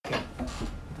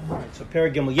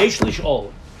Perek Gimel. Yesh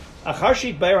lish'ol. Achar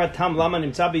sheitbaer hatam lama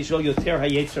nimtza b'Yisrael yoter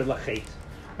hayetzer lachet.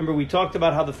 Remember, we talked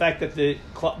about how the fact that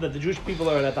the Jewish people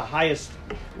are at the highest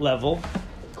level,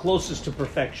 closest to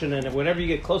perfection, and whenever you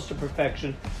get close to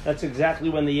perfection, that's exactly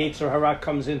when the Yetzer Hara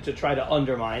comes in to try to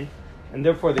undermine, and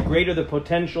therefore the greater the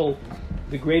potential,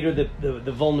 the greater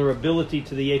the vulnerability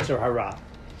to the Yetzer Hara.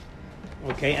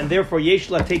 Okay, and therefore yesh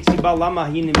lateit siba lama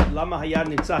hayad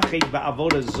nitzach chet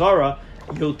ba'avoda zara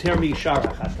yoter mishar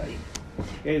hachatayim.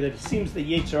 Okay, that it seems the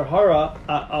Yetzer Hara,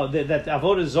 that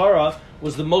Avodah Zarah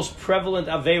was the most prevalent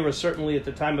Aveira, certainly at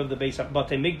the time of the Beis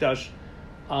Batei Mikdash,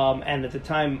 and at the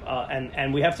time,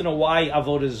 and we have to know why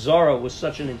Avodah Zarah was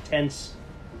such an intense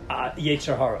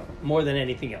Yetzer Hara, more than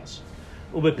anything else.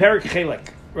 Ubeperik Chelek,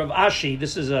 Rav Ashi,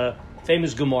 this is a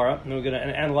famous Gemara, and we're going to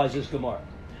analyze this Gemara.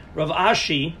 Rav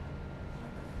Ashi,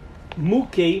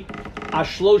 Muke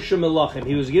Ashlosha Melachim,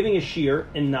 he was giving a shir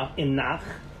in Nach,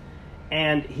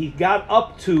 and he got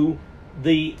up to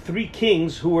the three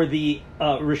kings who were the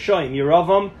Rishonim,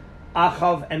 Yeravam,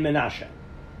 Achav, and Menashe.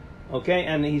 Okay,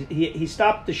 and he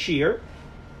stopped the shir,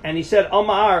 and he said,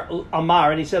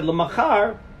 Amar, and he said,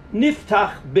 L'machar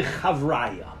niftach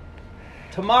b'chavraya.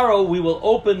 Tomorrow we will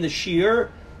open the shir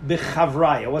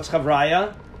b'chavraya. What's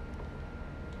chavraya?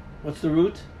 What's the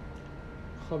root?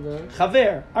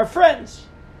 Chaver, our friends.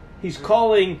 He's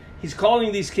calling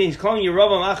these kings, he's calling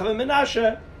Yeravam, Achav, and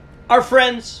Menashe our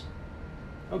friends.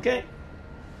 Okay?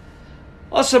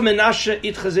 Also Menashe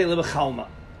itchazeh lebechalma.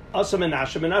 Also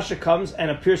Menashe comes and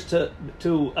appears to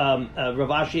Rav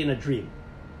Ashi in a dream.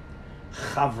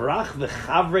 Chavrach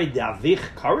v'chavrei davich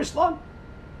karislan?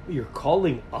 You're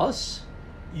calling us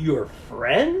your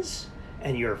friends?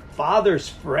 And your father's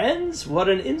friends? What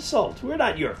an insult. We're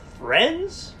not your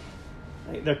friends.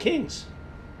 They're kings.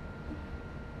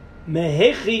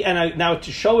 Mehechi, and now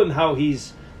to show him how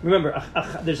he's, remember,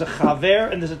 there's a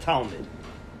chaver and there's a talmid.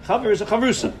 Chaver is a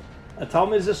chavrusa. A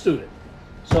talmid is a student.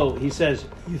 So he says,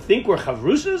 you think we're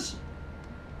chavrusas?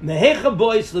 Mehecha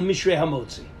bois lemishrei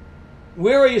hamotzi.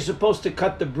 Where are you supposed to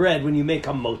cut the bread when you make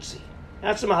hamotzi?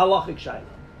 That's a halachic shayla.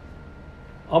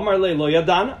 Amar le lo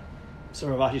yadana. So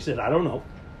Rav Ashi said, I don't know.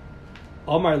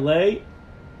 Amar le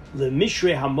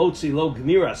lemishrei hamotzi lo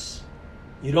gmiras.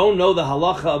 You don't know the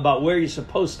halacha about where you're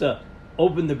supposed to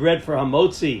open the bread for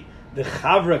hamotzi, the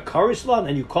chavra karislan,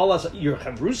 and you call us your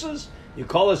chavrusas? You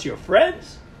call us your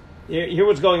friends? Hear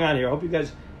what's going on here. I hope you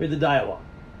guys hear the dialogue.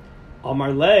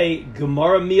 Amar le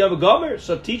gemara miya v'gomer.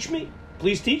 So teach me.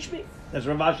 Please teach me. That's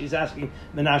Rav Ashi's asking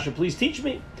Menashe, please teach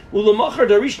me. Ulamachar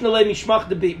darishna le mishmach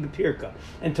de b'pirka.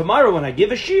 And tomorrow when I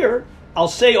give a shir, I'll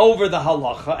say over the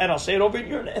halacha, and I'll say it over in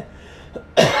your name.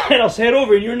 And I'll say it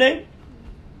over in your name.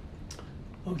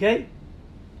 Okay?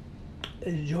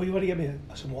 Joe, you want to get me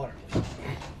some water, please?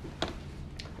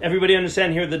 Everybody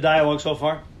understand here the dialogue so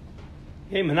far?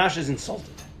 Okay, Menashe is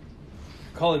insulted.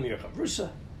 You're calling me your chavrusa.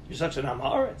 You're such an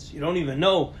amaretz. You don't even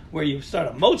know where you start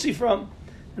a motzi from.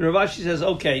 And Rav Ashi says,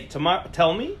 okay, tomorrow,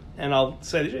 tell me, and I'll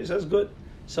say the shir. He says, good.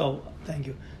 So, thank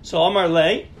you. So, Amar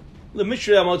le,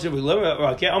 l'mishrei hamotzi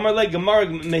v'glemar, okay, Amar le,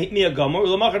 gemar miya gomer,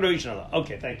 l'machar dorishnala.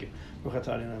 Okay, thank you.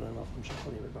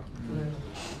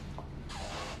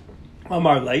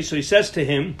 Amar le, so he says to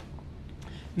him,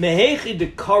 mehechi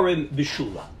dekarim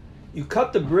v'shula. You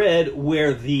cut the bread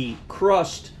where the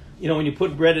crust, you know, when you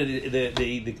put bread,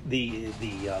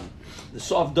 the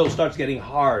soft dough starts getting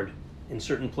hard in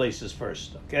certain places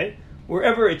first. Okay,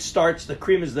 wherever it starts, the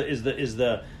cream is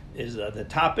the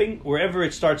topping. Wherever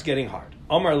it starts getting hard.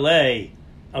 Amar le.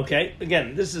 Okay,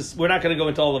 again, we're not going to go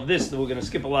into all of this. We're going to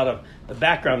skip a lot of the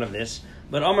background of this.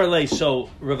 But Amar le. So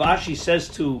Rav Ashi says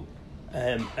to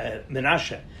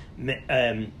Menashe,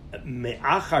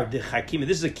 me'achar dechakim.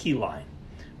 This is a key line.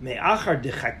 Me'achar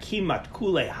dechakimat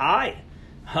kule hai.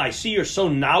 I see you're so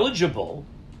knowledgeable.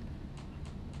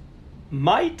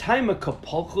 My time a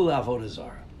kapolchul avodah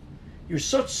zarah. You're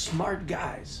such smart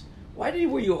guys. Why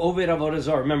were you oved avodah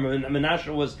zarah? Remember,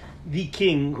 Menashe was the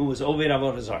king who was oved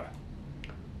avodah zarah.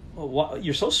 Well,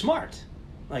 you're so smart.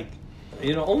 Like,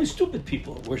 you know, only stupid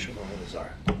people worship avodah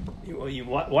zarah.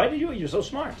 Why did you? You're so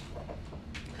smart.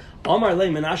 Amar le,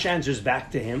 Menashe answers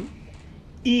back to him,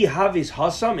 I havis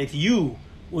hasam, if you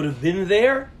would have been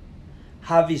there,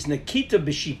 havis nakita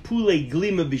b'shipule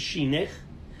glima b'shinech,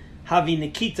 havi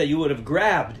nakita, you would have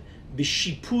grabbed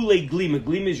b'shipule glima,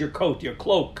 glima is your coat, your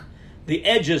cloak, the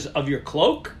edges of your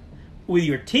cloak, with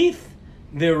your teeth,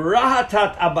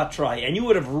 v'rahatat abatrai, and you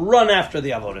would have run after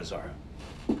the avodah zarah.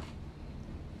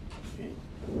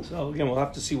 So again, we'll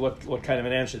have to see what kind of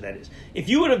an answer that is. If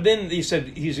you would have been, he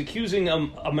said, he's accusing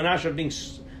Menashe of being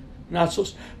not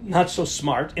so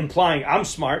smart, implying I'm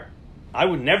smart. I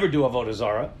would never do avodah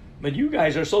zarah. but you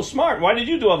guys are so smart. Why did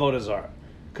you do Avodah Zarah?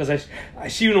 Because I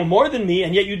see you know more than me,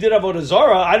 and yet you did Avodah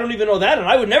Zarah. I don't even know that, and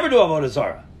I would never do Avodah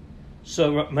Zarah.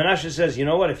 So Menashe says, you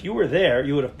know what? If you were there,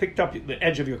 you would have picked up the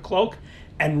edge of your cloak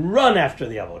and run after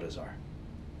the Avodah Zarah.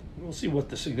 We'll see what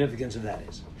the significance of that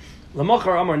is.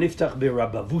 L'machar amar niftach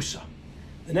b'Rabavusa.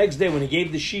 The next day when he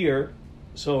gave the shir,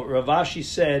 so Rav Ashi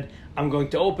said, I'm going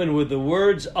to open with the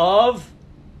words of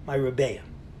my Rebbeim.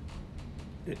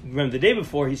 Remember the day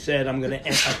before he said, I'm going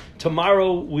to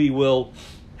tomorrow we will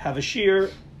have a shir.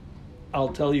 I'll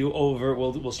tell you over.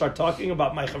 We'll start talking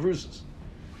about my chavrusas.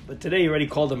 But today he already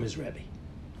called him his Rebbe.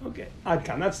 Okay,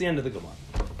 Adkan. That's the end of the Gemara.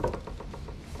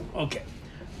 Okay,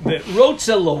 the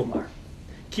Rotze Lomar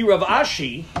Ki Rav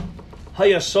Ashi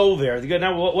Hayasover.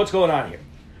 Now what's going on here?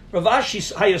 Rav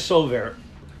Ashi's Hayasover,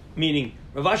 meaning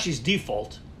Rav Ashi's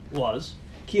default was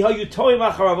Ki Hayutoim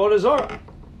Achar Avodah Zarah,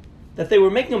 that they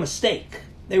were making a mistake.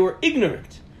 They were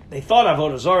ignorant. They thought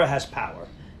Avodah Zarah has power.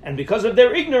 And because of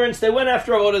their ignorance, they went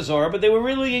after Avodah Zarah, but they were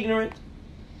really ignorant.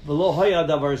 They didn't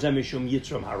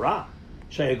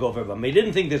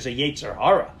think there's a Yetzer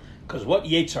Hara, because what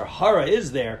Yetzer Hara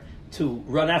is there to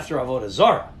run after Avodah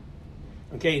Zarah?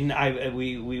 Okay,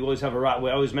 we always have we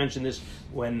always mention this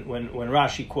when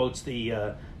Rashi quotes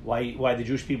the why the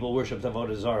Jewish people worshipped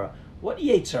Avodah Zarah. What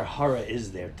Yetzer Hara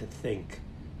is there to think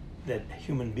that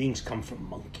human beings come from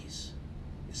monkeys?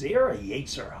 Is there a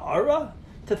Yetzer Hara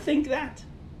to think that?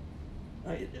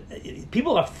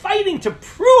 People are fighting to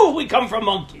prove we come from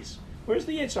monkeys. Where's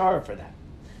the Yetzer Hara for that?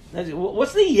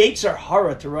 What's the Yetzer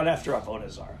Hara to run after Avodah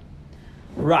Zarah?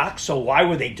 Rak, so why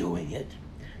were they doing it?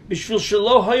 Bishvil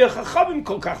shelo haya chachamim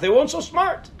kol kach. They weren't so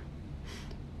smart.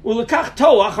 Ulekach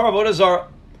toach Avodah Zarah.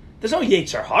 There's no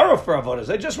Yetzer Hara for Avodah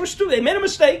Zarah. They just were stupid. They made a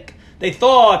mistake. They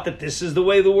thought that this is the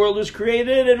way the world was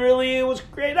created, and really it was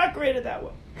not created that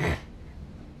way.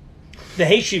 The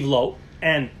Heishiv lo,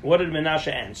 and what did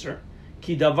Menashe answer?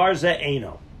 Ki davar ze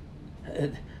eino.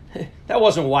 That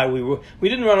wasn't why we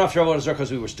didn't run after Avodah Zarah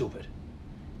because we were stupid.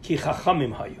 Ki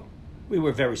chachamim hayu. We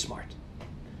were very smart.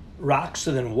 Rak,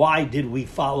 so then why did we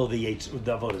follow the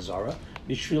Avodah Zarah?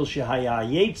 Bishvil shehaya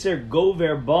yetzer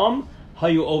gover bam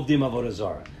hayu ovdim Avodah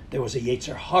Zarah. There was a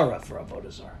Yetzer Hara for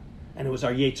Avodah Zarah. And it was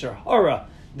our Yetzer Hara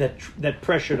that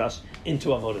pressured us into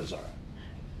Avodah Zarah.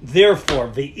 Therefore,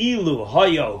 ve'ilu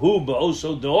haya hu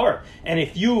ba'oso dor. And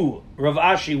if you, Rav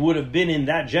Ashi, would have been in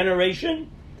that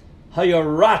generation, haya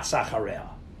ratz achareh.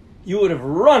 You would have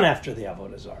run after the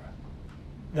Avodah Zarah.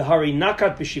 The hari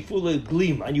nakat b'shifule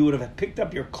glima, and you would have picked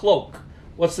up your cloak.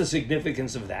 What's the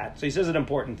significance of that? So he says an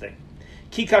important thing.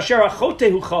 Ki kasher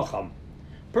achotehu chacham.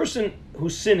 Person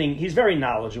who's sinning, he's very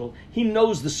knowledgeable. He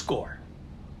knows the score.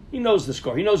 He knows the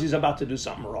score. He knows he's about to do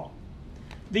something wrong.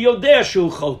 The yodea shu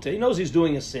chote. He knows he's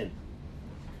doing a sin.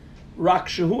 Rak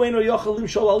shehu eino yochel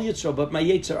limshol al yitzro. But my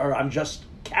Yetzer Hara, I'm just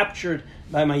captured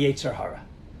by my Yetzer Hara.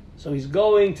 So he's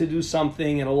going to do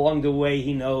something, and along the way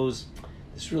he knows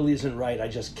this really isn't right. I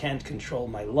just can't control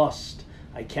my lust.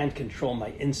 I can't control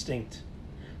my instinct.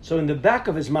 So in the back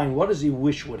of his mind, what does he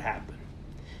wish would happen?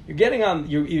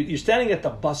 You're standing at the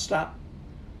bus stop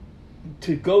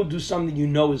to go do something you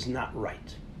know is not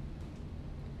right.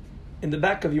 In the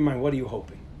back of your mind, what are you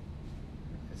hoping?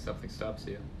 If something stops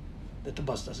you. That the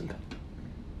bus doesn't come.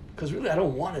 Because really, I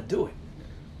don't want to do it.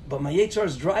 But my Yetzer Hara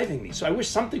is driving me, so I wish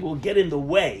something will get in the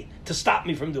way to stop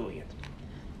me from doing it.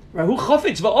 A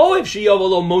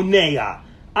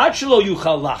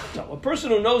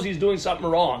person who knows he's doing something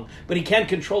wrong, but he can't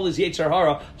control his Yetzer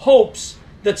Hara, hopes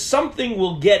that something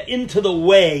will get into the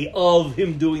way of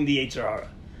him doing the Yetzer Hara.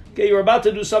 Okay, you're about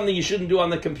to do something you shouldn't do on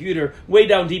the computer. Way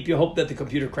down deep, you hope that the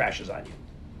computer crashes on you.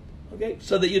 Okay,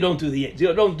 so that you don't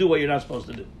do what you're not supposed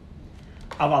to do.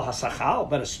 Aval hasachal,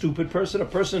 but a stupid person, a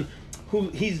person who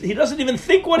he doesn't even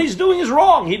think what he's doing is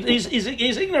wrong. He's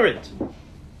ignorant.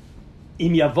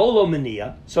 Im yavolo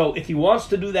mania. So if he wants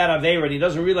to do that aveira and he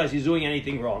doesn't realize he's doing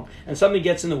anything wrong, and something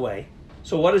gets in the way,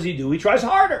 so what does he do? He tries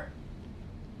harder.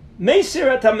 Meisir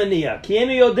et hamania, ki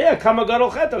enu yodea kama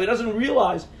gadol cheto. He doesn't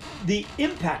realize the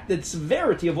impact, the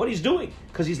severity of what he's doing,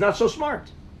 because he's not so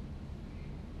smart.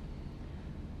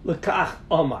 Lekach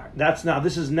Omar.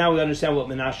 This is now we understand what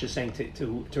Menashe is saying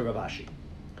to Rav Ashi.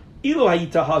 Ilu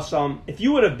hayita hasam, if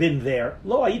you would have been there,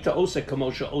 lo hayita oseh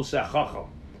kamosha oseh chacham,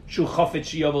 shu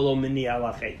chafetz yavolo mini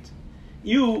alachet.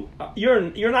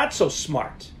 You're not so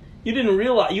smart. You didn't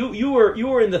realize you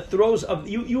were in the throes of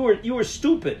you were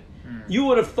stupid. You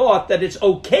would have thought that it's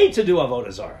okay to do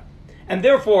Avodah Zarah. And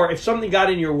therefore, if something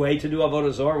got in your way to do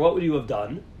Avodah Zarah, what would you have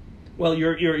done? Well,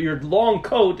 your long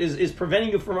coat is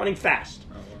preventing you from running fast.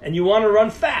 And you want to run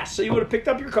fast, so you would have picked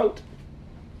up your coat.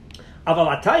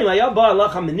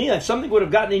 If something would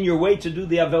have gotten in your way to do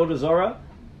the avodah zarah,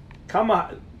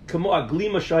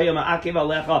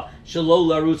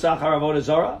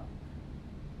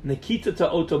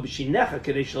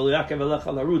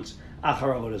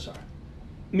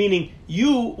 meaning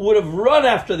you would have run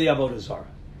after the avodah zarah.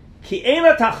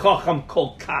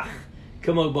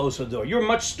 You're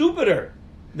much stupider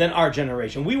than our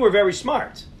generation. We were very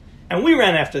smart, and we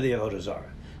ran after the avodah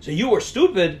zarah. So you were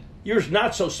stupid. You're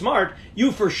not so smart.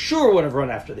 You for sure would have run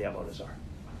after the avodah zarah.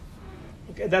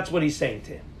 Okay, that's what he's saying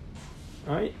to him.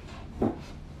 All right.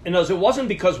 And it wasn't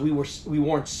because we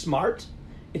weren't smart.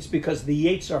 It's because the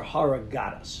Yetzer Hara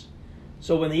got us.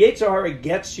 So when the Yetzer Hara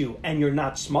gets you and you're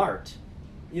not smart,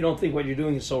 you don't think what you're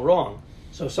doing is so wrong.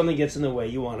 So if something gets in the way,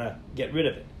 you want to get rid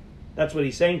of it. That's what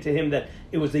he's saying to him, that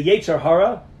it was the Yetzer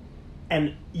Hara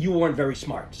and you weren't very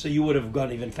smart. So you would have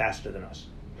gone even faster than us.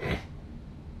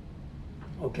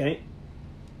 Okay?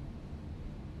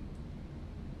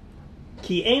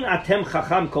 Ki ein atem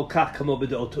chacham kol kach kamo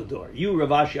b'da'oto dor. You, Rav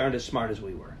Ashi, aren't as smart as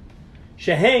we were.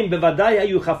 Shehem bevadai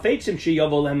hayu chafetzim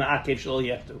sheyavo lehem ha'akev shelo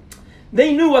yechtu.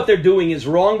 They knew what they're doing is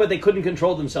wrong, but they couldn't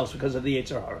control themselves because of the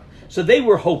Yetzer Hara. So they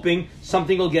were hoping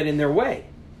something will get in their way.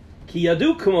 Ki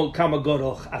yadu kama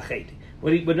goroch acheti.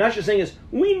 What Menashe is saying is,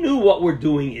 we knew what we're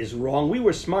doing is wrong. We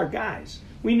were smart guys.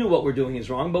 We knew what we're doing is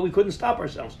wrong, but we couldn't stop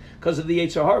ourselves because of the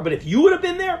Yetzer Hara. But if you would have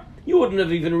been there, you wouldn't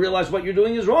have even realized what you're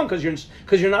doing is wrong because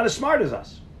you're not as smart as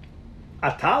us.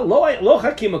 Ata lo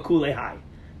hakima kulehai.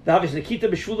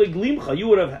 You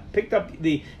would have picked up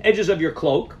the edges of your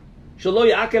cloak, so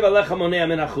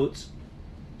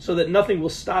that nothing will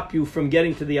stop you from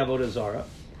getting to the avodah zarah.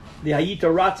 The hayita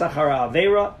ratzach hara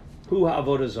avera hu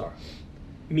ha'avodah zarah.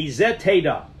 Mizet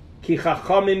teda ki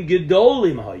chachamim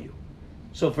gedolim hayu.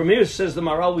 So from here, says the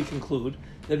Maharal, we conclude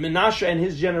that Menashe and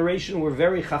his generation were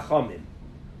very chachamim.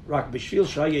 Rak b'shvil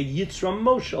shaya yitzram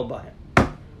moshel b'hem.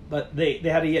 But they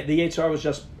had the Yetzer Hara was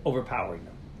just overpowering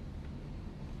them.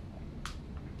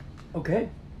 Okay?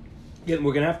 Again,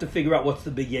 we're going to have to figure out what's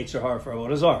the big Yetzer Hara for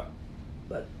avodah zarah.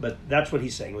 But that's what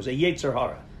he's saying. It was a Yetzer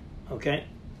Hara. Okay?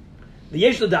 The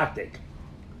Yesh L'Daktik.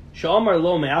 Sha'amar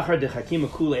lo me'achar dechakim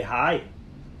akulei hai.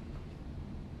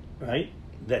 Right?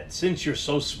 That since you're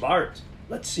so smart,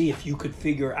 let's see if you could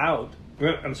figure out.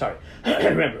 I'm sorry.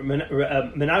 Remember,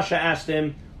 Menashe asked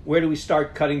him, where do we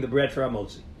start cutting the bread for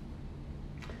Hamotzi?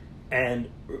 And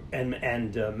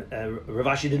Rav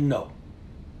Ashi didn't know.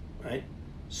 Right?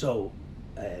 So,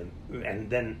 and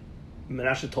then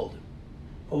Menashe told him.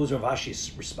 What was Rav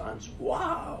Ashi's response?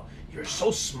 Wow, you're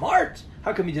so smart.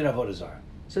 How come you did avodah zarah?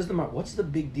 Says the Mar, what's the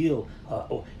big deal?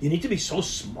 You need to be so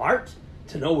smart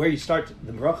to know where you start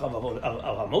the bracha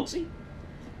of Hamotzi?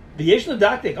 V'yesh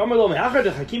l'daktik, amar lo me'achar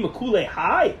dechakim akulei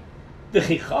hai,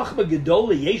 v'chichachma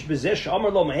gedol yesh bezeh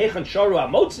she'amar lo me'echan sharu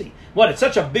Hamotzi. What, it's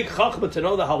such a big chachma to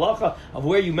know the halacha of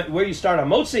where you start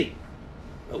Hamotzi?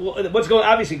 What's going?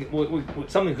 Obviously,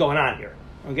 something's going on here.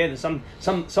 Okay, there's some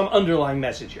underlying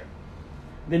message here.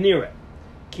 The Nira,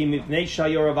 ki mipnei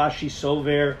shayor Rav Ashi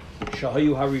sover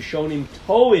shahayu harishonim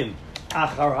toim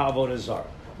achar ha'avodah zarah.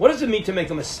 What does it mean to make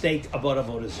a mistake about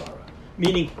avodah zarah?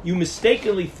 Meaning, you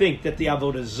mistakenly think that the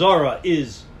avodah zarah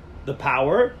is the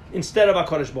power instead of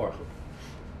HaKadosh Baruch Hu.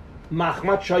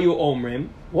 Machmat shayu omrim.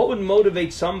 What would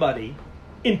motivate somebody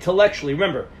intellectually?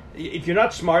 Remember, if you're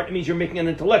not smart, it means you're making an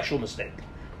intellectual mistake.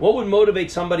 What would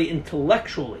motivate somebody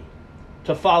intellectually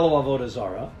to follow avodah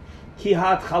zarah?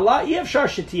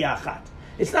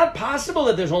 It's not possible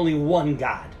that there's only one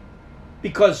God.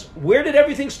 Because where did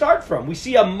everything start from? We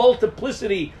see a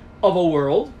multiplicity of a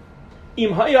world.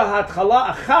 How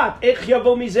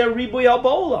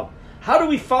do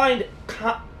we find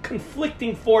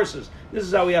conflicting forces? This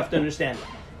is how we have to understand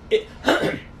it.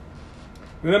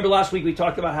 Remember last week we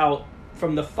talked about how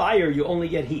from the fire you only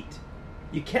get heat.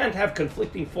 You can't have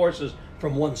conflicting forces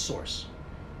from one source.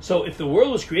 So if the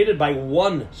world was created by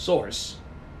one source,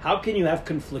 how can you have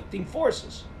conflicting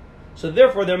forces? So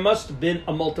therefore there must have been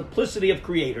a multiplicity of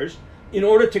creators in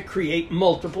order to create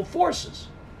multiple forces.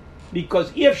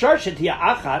 Because if sharshetiya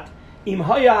achat, im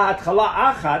haya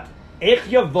hatchala achat, ech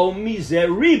yavo mizeh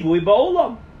ribui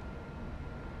ba'olam.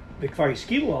 B'kvar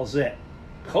yiskimu al zeh.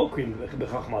 Chokrim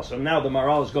b'chachma. So now the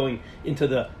Maharal is going into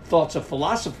the thoughts of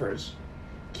philosophers.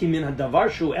 Ki min hadavar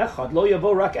shu echad lo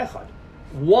yavo rak echad.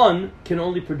 One can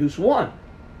only produce one.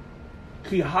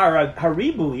 Ki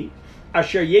haribui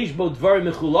asher yesh bo dvarim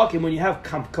mechulakim. When you have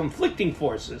conflicting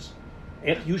forces,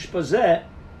 ech yushpazeh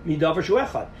midavar shu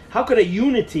echad. How could a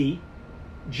unity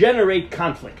generate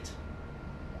conflict?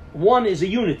 One is a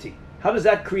unity. How does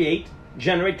that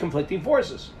generate conflicting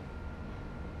forces?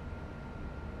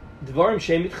 Dvarim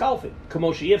shemit chalfin.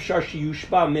 Kamo she'efshar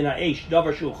sheyushba min ha'esh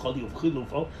davar shu chali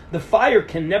uvchilufo. The fire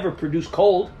can never produce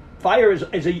cold. Fire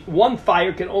one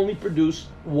fire can only produce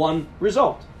one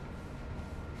result.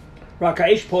 Rak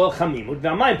ha'esh poel chamimut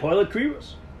v'hamayim poel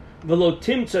akrirus. V'lo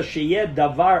timtza sheyeh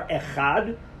davar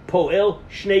echad poel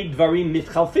shnei dvarim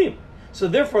mitchalfim. So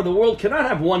therefore the world cannot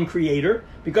have one creator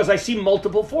because I see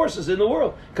multiple forces in the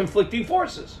world, conflicting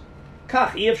forces. So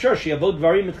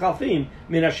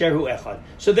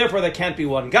therefore there can't be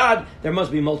one God, there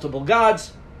must be multiple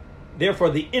gods. Therefore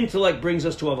the intellect brings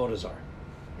us to Avodah Zarah.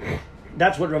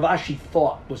 That's what Rav Ashi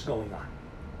thought was going on.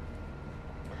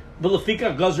 In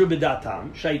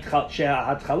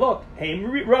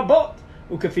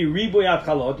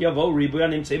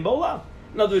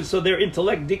other words, so their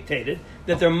intellect dictated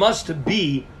that there must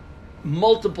be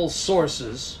multiple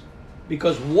sources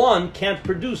because one can't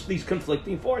produce these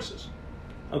conflicting forces.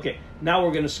 Okay, now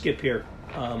we're going to skip here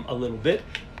a little bit,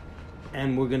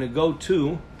 and we're going to go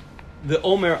to the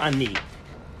Omer Ani.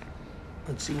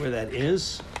 Let's see where that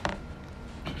is.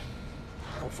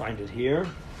 I'll find it here.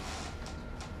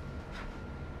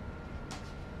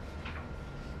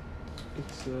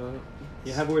 It's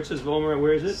You have where it says Omer,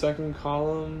 where is it? second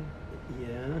column,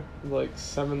 Yeah. like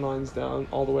 7 lines down,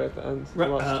 all the way at the end. The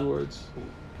last 2 words.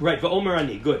 Right, V'omer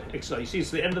Ani, good. So you see,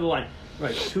 it's the end of the line.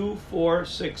 Right, 2, 4,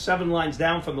 6, 7 lines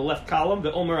down from the left column,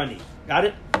 V'omer Ani. Got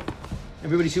it?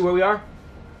 Everybody see where we are?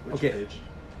 Which Okay. page?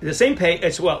 The same page.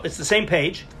 It's the same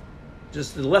page.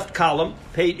 Just the left column.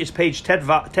 It's page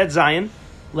Tet Zion.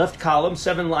 Left column,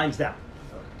 7 lines down.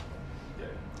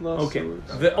 Last Okay. 2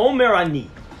 words. V'omer Ani.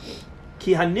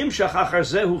 Ki hanimshach achar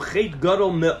zehu chet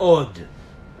gadol me'od.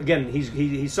 Again,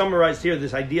 he summarized here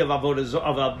this idea of avodah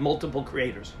of multiple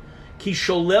creators. Ki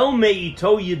sholel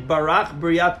me'ito yidbarach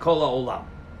briat kol ha'olam.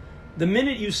 The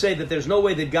minute you say that there's no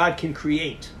way that God can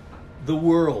create the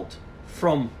world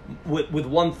with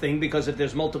one thing, because if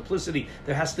there's multiplicity,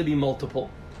 there has to be multiple,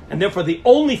 and therefore the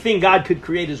only thing God could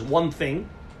create is one thing.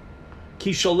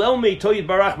 Ki sholel me'ito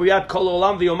yidbarach briat kol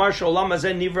ha'olam v'yomar she'olam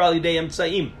hazeh nivra al yidei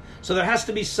emtzaim. So there has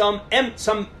to be some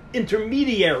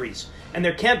intermediaries, and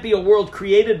there can't be a world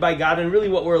created by God. And really,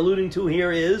 what we're alluding to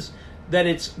here is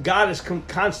that God is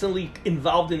constantly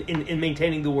involved in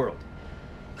maintaining the world.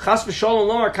 Chas v'sholom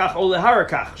lomar kach o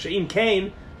leharakach she'im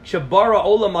kain shebara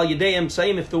olam al yidei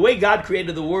emtzaim. If the way God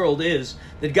created the world is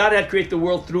that God had created the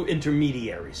world through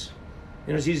intermediaries,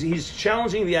 you know, he's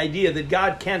challenging the idea that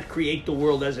God can't create the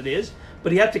world as it is,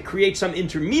 but he had to create some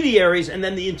intermediaries, and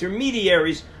then the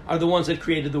intermediaries are the ones that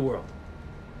created the world.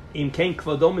 Because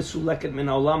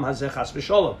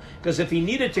if he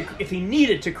needed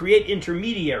to create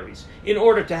intermediaries in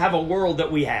order to have a world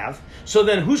that we have, so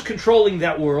then who's controlling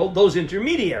that world? Those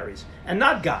intermediaries, and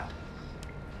not God.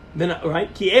 Then, right?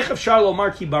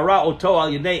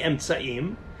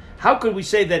 How could we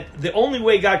say that the only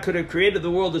way God could have created the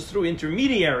world is through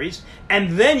intermediaries,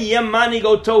 and then and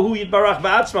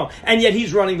yet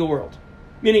he's running the world?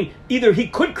 Meaning, either he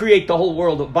could create the whole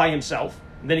world by himself,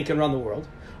 and then he can run the world,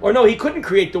 or no, he couldn't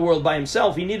create the world by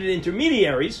himself, he needed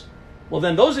intermediaries. Well,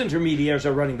 then those intermediaries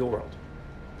are running the world.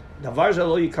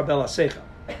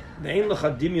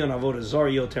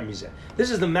 This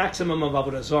is the maximum of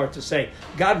Avodah Zarah, to say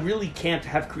God really can't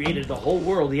have created the whole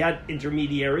world. He had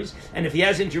intermediaries, and if he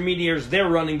has intermediaries, they're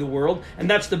running the world, and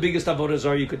that's the biggest Avodah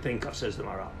Zarah you could think of, says the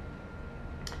Maharal.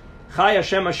 Chai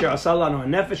Hashem asher asa lanu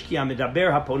hanefesh ki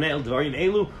hamedaber haponeh el dvarim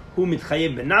elu hu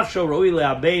mitchayev benafsho roi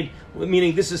le'abed.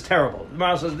 Meaning, this is terrible. The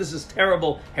Maharal says this is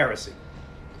terrible heresy.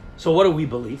 So what do we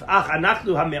believe? Ach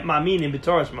anachnu ha'ma'aminim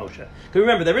b'Torah Moshe. Because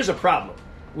remember, there is a problem.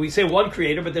 We say one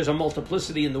creator, but there's a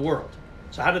multiplicity in the world.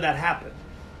 So how did that happen?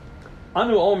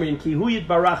 Anu omrin ki hu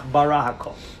yitbarach bara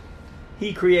hakol.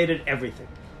 He created everything.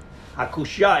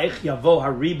 Hakushya ech yavo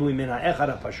haribui min ha'echad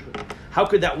ha'pashut. How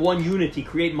could that one unity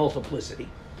create multiplicity?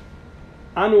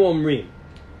 Anu omrim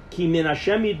ki min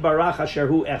Hashem yitbarach asher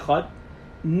hu echad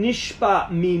nishpa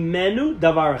mimenu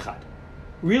davar echad.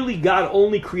 Really, God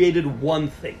only created one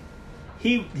thing.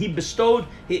 He bestowed,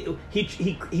 he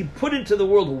put into the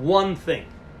world one thing.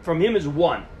 From him is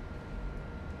one.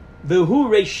 V'hu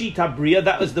Reshit Habriya,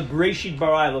 that was the Bereshit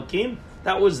bara Elokim.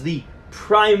 That was the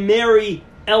primary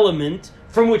element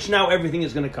from which now everything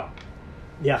is going to come.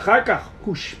 V'achar kach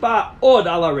hushpa od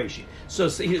ala Reshit. So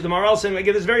the Maharal is saying,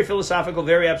 again, this is very philosophical,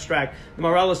 very abstract. The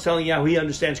Maharal is telling you how he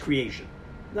understands creation.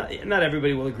 Not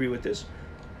everybody will agree with this.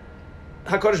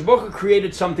 HaKadosh Baruch Hu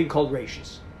created something called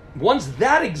Reshis. Once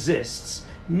that exists,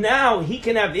 now he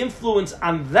can have influence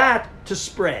on that to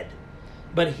spread.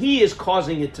 But he is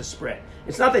causing it to spread.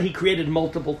 It's not that he created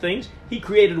multiple things. He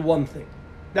created one thing.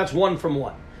 That's one from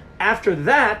one. after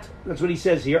that, that's what he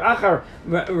says here. Achar,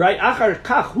 right? Achar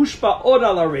kach hushpa od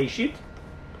al hareshit,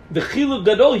 v'chiluk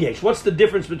gadol yesh. What's the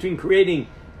difference between creating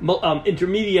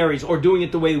intermediaries or doing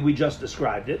it the way we just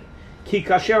described it? Ki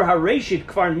kasher hareshit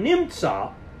kvar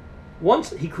nimtza.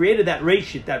 Once he created that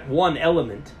reshit, that one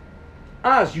element,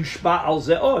 as yushpa al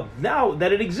zeod. Now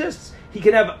that it exists, he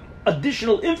can have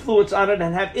additional influence on it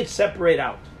and have it separate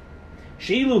out.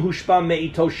 Sheilu hushpa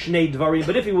me'ito shnei dvarim.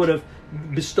 But if he would have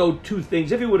bestowed two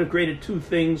things, if he would have created two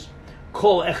things,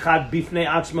 kol echad bifnei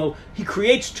atzmo, he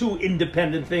creates two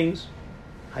independent things.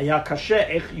 Haya kashe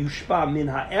ech yushpa min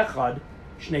ha'echad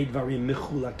shnei dvarim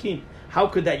mechulakim. How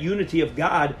could that unity of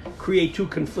God create two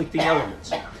conflicting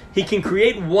elements? He can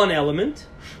create one element,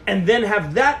 and then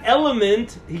have that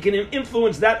element, he can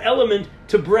influence that element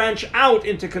to branch out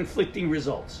into conflicting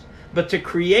results. But to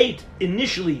create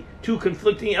initially two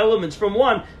conflicting elements from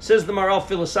one, says the Maharal,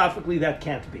 philosophically that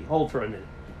can't be. Hold for a minute.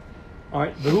 All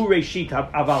right. V'hu reshit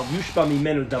aval yushpa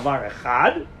mimenu davar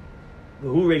echad.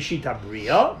 V'hu reshit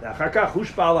habriya. V'achar kach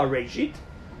hushpa al hareshit.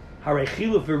 Harei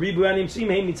chiluf v'ribu animsim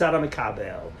hei mitzad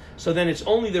hamekabel. So then it's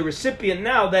only the recipient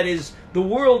now, that is, the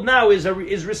world now is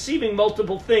receiving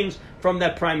multiple things from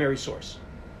that primary source.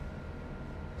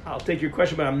 I'll take your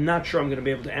question, but I'm not sure I'm going to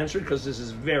be able to answer it because this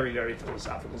is very, very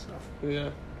philosophical stuff. Yeah,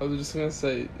 I was just going to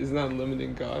say, isn't that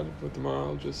limiting God, what the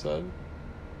Maharal just said?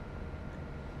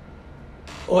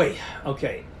 Oi,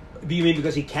 okay. Do you mean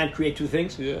because he can't create two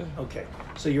things? Yeah. Okay.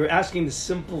 So you're asking the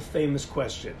simple, famous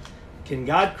question. Can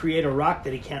God create a rock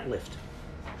that he can't lift?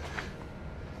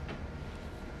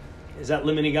 Is that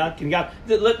limiting God? Can God?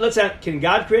 Let's ask. Can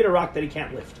God create a rock that he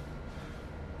can't lift?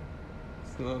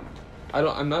 It's not.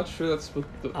 I'm not sure that's what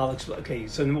the. I'll explain. Okay.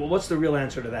 So what's the real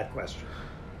answer to that question?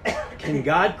 Can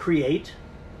God create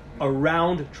a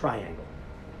round triangle?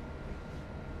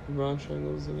 Round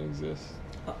triangles don't exist.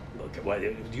 Okay. Why?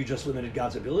 You just limited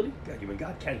God's ability?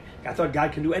 God can. I thought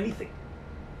God can do anything.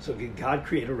 So can God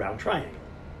create a round triangle?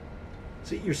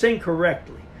 So you're saying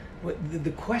correctly. The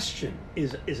question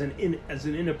is an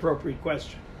inappropriate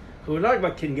question. So we're talking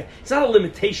about can God. It's not a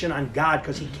limitation on God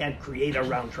because he can't create a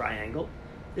round triangle.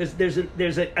 There's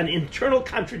an internal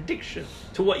contradiction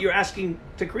to what you're asking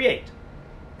to create.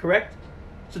 Correct?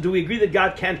 So do we agree that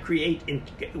God can't create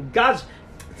God's?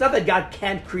 It's not that God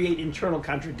can't create internal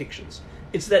contradictions.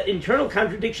 It's that internal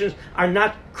contradictions are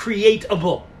not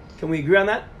creatable. Can we agree on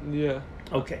that? Yeah.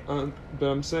 Okay. But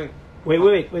I'm saying. Wait.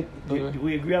 Okay. Do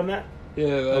we agree on that? Yeah.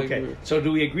 Okay. Agree. So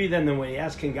do we agree then that when he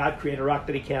asks, can God create a rock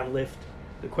that he can't lift,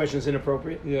 the question is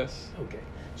inappropriate? Yes. Okay.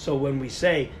 So when we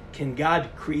say, can God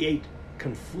create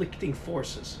conflicting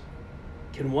forces?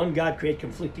 Can one God create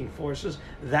conflicting forces?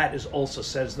 That is also,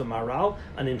 says the Maharal,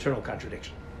 an internal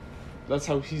contradiction. That's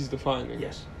how he's defining.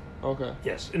 Yes. Okay.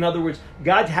 Yes. In other words,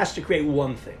 God has to create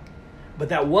one thing, but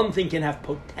that one thing can have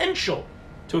potential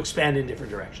to expand in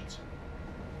different directions.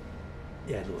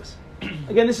 Yeah, Louis.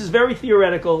 Again, this is very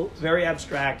theoretical, very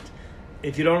abstract.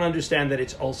 If you don't understand that,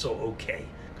 it's also okay.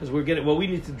 Because what we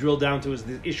need to drill down to is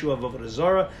the issue of Avodah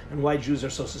Zarah and why Jews are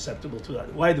so susceptible to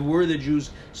that. Why were the Jews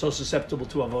so susceptible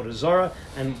to Avodah Zarah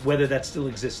and whether that still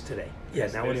exists today. Yeah,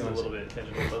 now what do you want to say? A little bit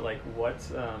tangential, but like what,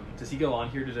 does he go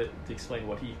on here to explain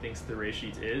what he thinks the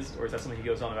Reshit is? Or is that something he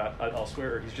goes on about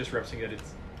elsewhere? Or he's just referencing that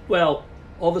it's... Well,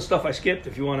 all the stuff I skipped,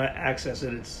 if you want to access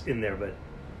it, it's in there, but...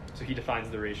 So he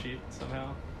defines the Reshit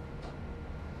somehow?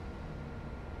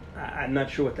 I'm not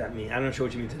sure what that means. I'm not sure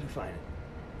what you mean to define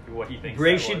it. What he thinks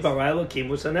Reshit bara Elokim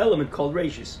was an element called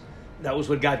Reshis. That was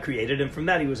what God created, and from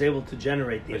that he was able to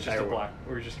generate the entire world.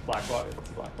 Or just black box? It's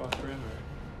a black box for him?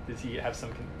 Or does he have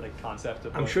some concept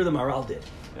of... I'm sure the Maharal did.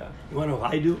 Yeah. You want to know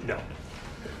what I do? No.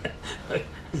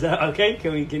 Is that okay?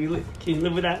 Can you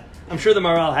live with that? I'm sure the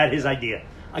Maharal had his idea.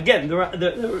 Again,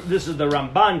 this is the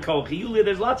Ramban, Kochi Yulia.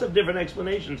 There's lots of different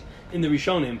explanations in the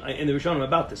Rishonim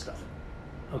about this stuff.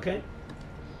 Okay?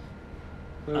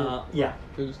 Yeah.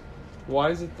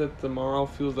 Why is it that the Maharal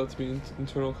feels that to be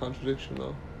internal contradiction,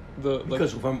 though?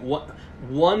 Because from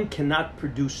one cannot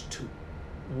produce two.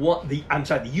 The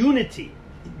unity.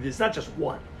 It's not just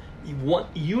one.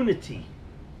 Unity.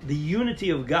 The unity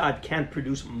of God can't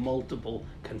produce multiple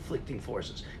conflicting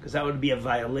forces, because that would be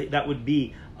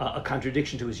a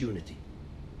contradiction to his unity.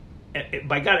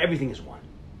 By God, everything is one.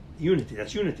 Unity.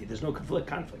 That's unity. There's no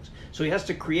conflicts. So he has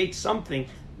to create something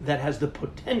that has the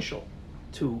potential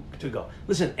to go.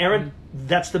 Listen, Aaron,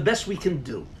 that's the best we can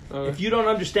do. If you don't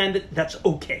understand it, that's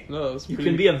okay. No, you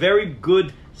can be a very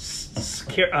good,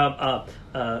 solid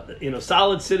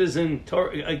citizen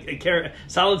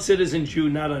Jew,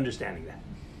 not understanding that.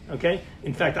 Okay.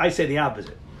 In fact, I say the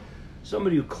opposite.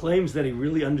 Somebody who claims that he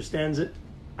really understands it,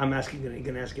 I'm going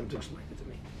to ask him to explain it to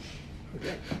me.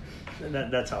 Okay,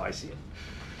 that's how I see it.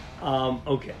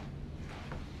 Okay.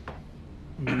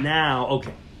 Now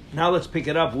let's pick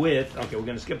it up with. Okay, we're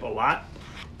going to skip a lot,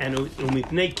 and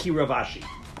umipnei ki Ravashi.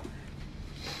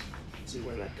 Let's see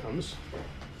where that comes.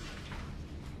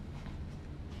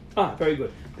 Very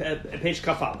good. Page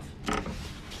Kaf Aleph.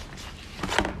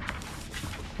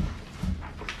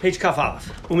 Page Kaf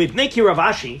Aleph. Umipnei ki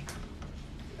Ravashi.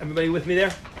 Everybody with me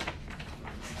there?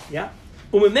 Yeah.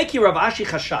 Umipnei ki Ravashi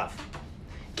chashav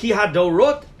ki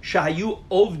hadorot shahayu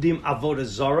ovdim avodah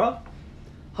zara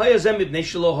hayazem ibnei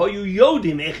shelo hayu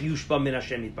yodim ech yushba min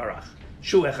Hashem yitbarach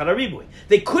shu echad haribui.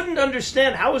 They couldn't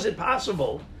understand how is it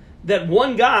possible that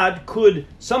one God could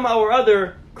somehow or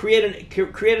other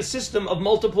create a system of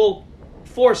multiple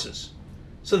forces.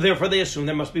 So therefore they assume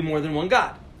there must be more than one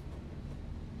God.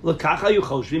 L'kach hayu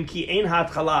choshvim ki ein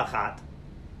hatchala achat,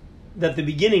 that the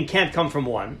beginning can't come from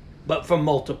one, but from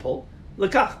multiple.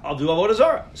 L'kach, I'll do avodah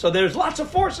zarah. So there's lots of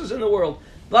forces in the world,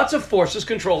 lots of forces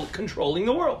controlling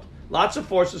the world, lots of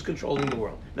forces controlling the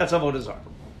world. That's avodah zarah.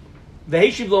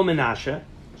 V'heshiv lo Menashe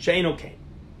she'eino kain.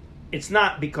 It's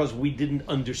not because we didn't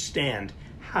understand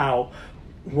how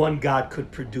one God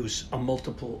could produce a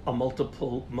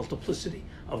multiplicity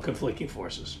of conflicting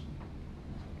forces.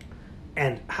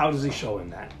 And how does he show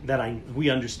him that? We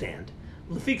understand.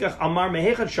 Lefikach amar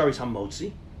mehechad sharis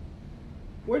hamotzi.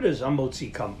 Where does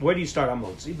hamotzi come? Where do you start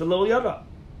hamotzi? V'lo yada.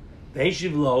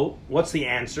 V'heshiv lo. What's the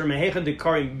answer? Mehechad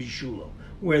dekarim bishulo.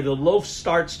 Where the loaf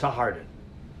starts to harden.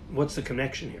 What's the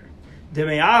connection here?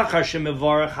 Deme'achar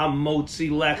shemevarach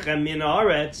hamotzi lechem min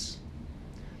haaretz.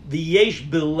 The yesh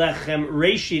belechem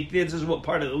reshit. This is what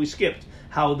part of it we skipped.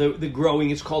 How the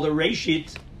growing is called a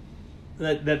reshit.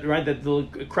 That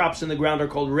the crops in the ground are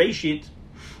called reshit.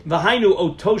 V'hainu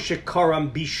otoshe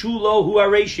karam bishulo hu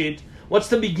reshit. What's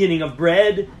the beginning of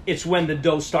bread? It's when the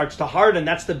dough starts to harden.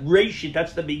 That's the reshit.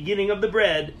 That's the beginning of the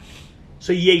bread.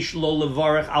 So yesh lo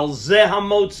levarach al zeh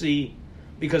hamotzi,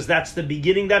 because that's the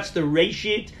beginning. That's the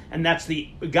reshit, and that's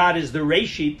God is the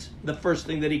reshit, the first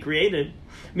thing that He created.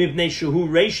 Mivnei shehu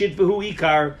reshit v'hu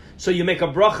ikar. So you make a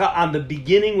bracha on the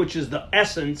beginning, which is the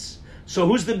essence. So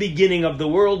who's the beginning of the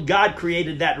world? God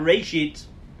created that reshit.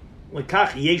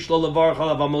 Lekach yesh lo levarach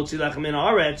alav hamotzi lechem min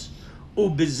haaretz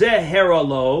ubezeh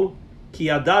heralo ki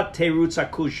adat terutz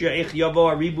hakushya ech yavo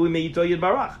haribui meito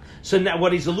yitbarach. So now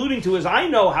what he's alluding to is, I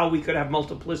know how we could have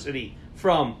multiplicity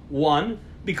from one,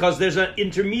 because there's an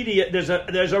intermediate, there's a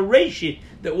reshit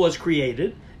that was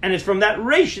created, and it's from that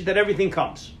reshit that everything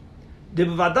comes.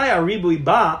 Debevadai haribui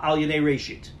ba al yedei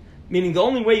reshit. Meaning the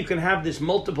only way you can have this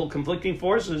multiple conflicting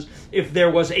forces if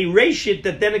there was a reshit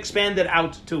that then expanded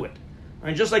out to it.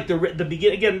 And just like the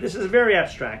beginning, again, this is very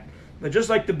abstract, but just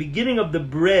like the beginning of the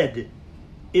bread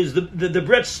is the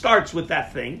bread starts with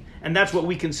that thing, and that's what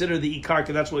we consider the ikar,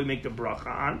 because that's what we make the bracha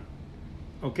on.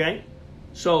 Okay?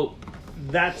 So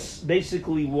that's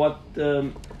basically what,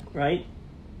 right?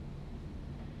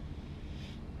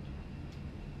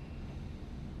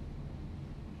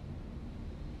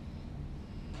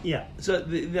 Yeah. So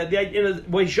the idea,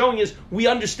 what he's showing is, we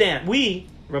understand.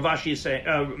 Ravashi is saying,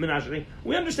 Menashe,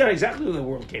 we understand exactly where the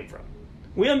world came from.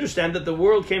 We understand that the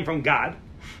world came from God,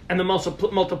 and the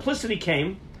multiplicity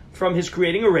came from His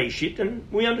creating a reshit, and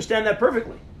we understand that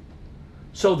perfectly.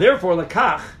 So therefore,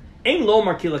 lekach ein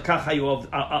lomar ki lekach hayu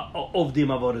ovdim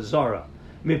avodah zara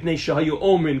mipnei shehayu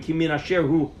omrim ki min asher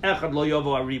hu echad lo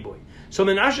yovo haribui. So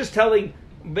Menashe is telling,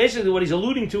 basically what he's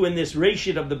alluding to in this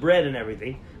reshit of the bread and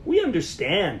everything. We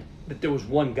understand that there was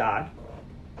one God,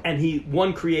 and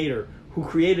one creator who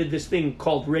created this thing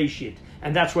called reshit,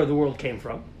 and that's where the world came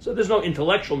from. So there's no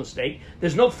intellectual mistake.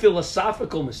 There's no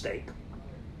philosophical mistake.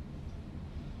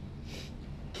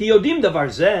 Ki yodim davar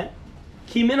zeh,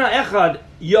 ki mina echad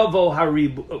yovo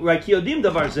haribu. Right? Ki yodim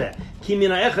davar zeh, ki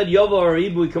mina echad yovo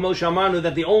haribu. Kamo shamarnu,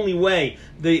 that the only way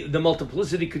the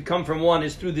multiplicity could come from one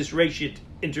is through this reshit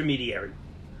intermediary.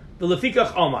 The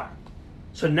lefikach omar.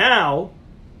 So now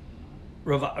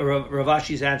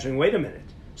Ravashi's answering, wait a minute.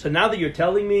 So now that you're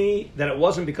telling me that it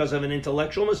wasn't because of an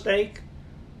intellectual mistake,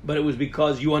 but it was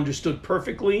because you understood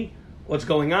perfectly what's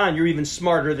going on, you're even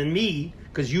smarter than me,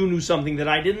 because you knew something that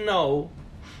I didn't know.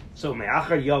 So the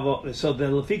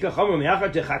Lefika Chomer me'achar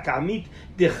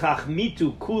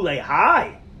dechachmitu kulei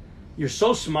hai. You're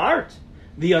so smart.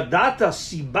 The adata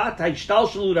sibat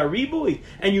ha'ishtalshalut haribui,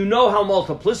 and you know how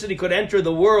multiplicity could enter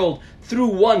the world through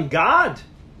one God.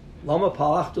 Lama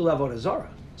palachtu l'avodah zara.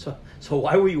 So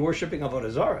why were you worshiping avodah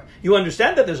zara? You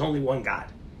understand that there's only one God.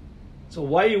 So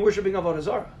why are you worshiping avodah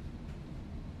zara?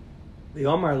 The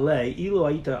Omar le ilu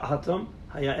aita hatam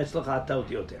haya etzlach hatot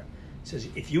yoter. He says,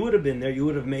 if you would have been there, you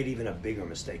would have made even a bigger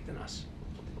mistake than us.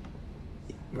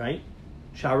 Right?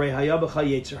 Sharei hayabacha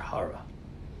yetzer hara,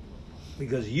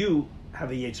 because you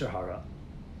have a yetzer hara.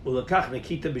 Ulakach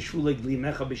nekita b'shvuleg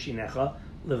limecha b'shinecha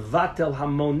levatel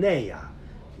hamoneya,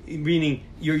 meaning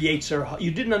your yetzer.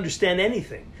 You didn't understand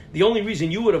anything. The only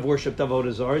reason you would have worshipped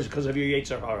avodah zarah is because of your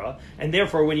yetzer hara, and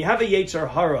therefore, when you have a yetzer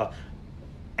hara,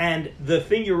 and the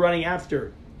thing you're running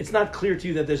after, it's not clear to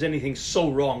you that there's anything so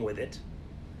wrong with it.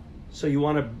 So you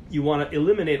want to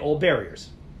eliminate all barriers.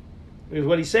 Because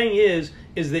what he's saying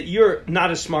is that you're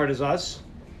not as smart as us,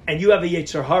 and you have a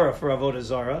yetzer hara for avodah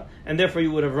zarah, and therefore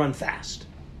you would have run fast.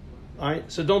 All right.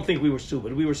 So don't think we were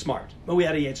stupid. We were smart, but we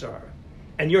had a yetzer hara,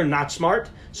 and you're not smart,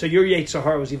 so your yetzer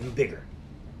hara was even bigger.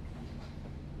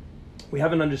 We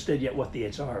haven't understood yet what the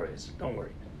yetzer hara is. Don't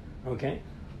worry. Okay.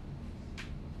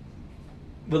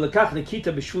 V'lekach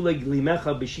nikita b'shvuleg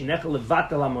limecha b'shinecha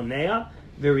levatel hamonea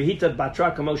v'rihita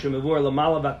batra kamoshe mevor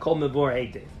lamala v'kol mevor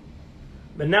heitev.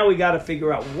 But now we got to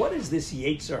figure out, what is this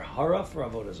yetzer hara for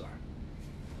avodah zarah?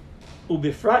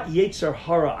 Ubifrat yetzer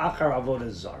hara achar avodah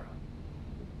zarah.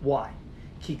 Why?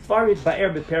 Ki kvar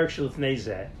itba'er beperek shelifnei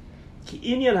zeh ki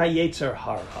inyan hayetzer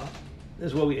hara.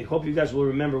 This is what I hope you guys will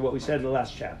remember what we said in the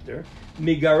last chapter.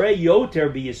 Migare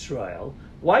yoter b'Yisrael.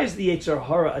 Why is the yetzer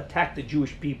hara attack the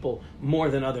Jewish people more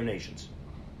than other nations?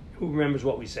 Who remembers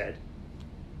what we said?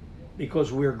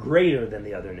 Because we're greater than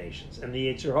the other nations, and the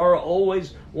yetzer hara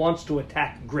always wants to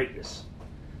attack greatness.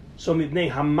 So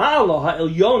mibnei hamalo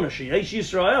ha'elyona sheyesh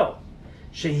Yisrael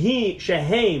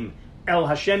shehem el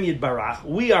Hashem yitbarach.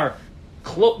 We are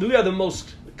the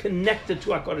most connected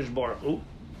to HaKadosh Baruch Hu.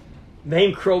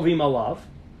 Ve'im krovim alav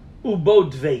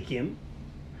ubo dveikim.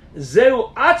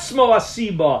 Zeu atzmo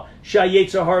asiba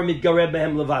shayetzer hara mitgareb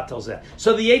behem levatel zeh.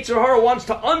 So the yetzer hara wants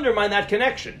to undermine that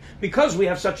connection because we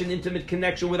have such an intimate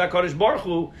connection with HaKadosh Baruch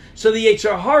Hu. So the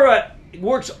yetzer hara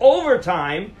works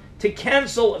overtime to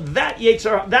cancel that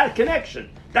that connection.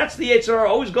 That's the yetzer hara,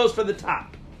 always goes for the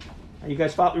top. You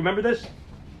guys remember this?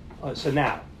 So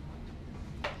now,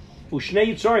 Ushnei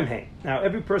Yitzorim Hein. Now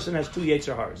every person has two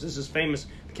yetzer haras. This is famous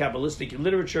Kabbalistic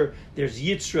literature. There's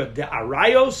Yitzra de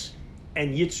Arayos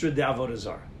and Yitzra de Avodah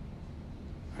Zarah.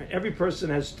 Right? Every person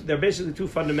has, they're basically two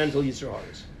fundamental Yitzra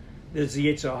haras. There's the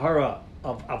Yitzra hara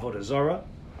of Avodah Zarah,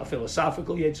 a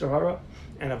philosophical Yitzra hara,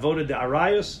 and Avodah de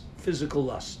Arayos, physical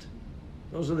lust.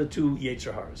 Those are the two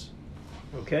Yitzra haras.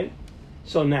 Okay?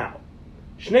 So now,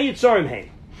 Shnei Yitzorim Hein.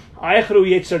 Ha'echru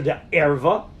Yitzra de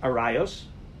Erva, Arayos,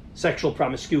 sexual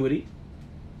promiscuity.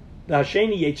 The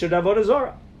Hasheni Yitzra de Avodah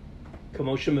Zarah.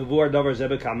 Kamosha Mevur Davar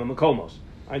Zebe Kama Makomos.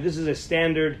 This is a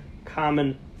standard,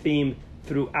 common theme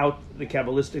throughout the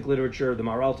Kabbalistic literature. The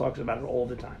Maharal talks about it all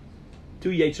the time. Two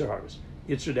Yetzer haras,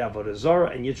 Yitzra de Avodah Zarah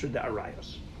and Yitzra de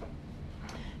Arayos.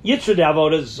 Yitzra de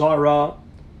Avodah Zarah,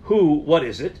 what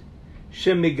is it?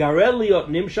 Shemigarel liot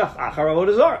nimshach achar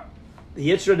Avodah Zarah. The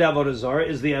Yitzra de Avodah Zarah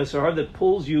is the Yetzer hara that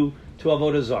pulls you to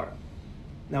Avodah Zarah.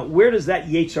 Now, where does that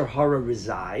Yetzer hara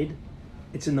reside?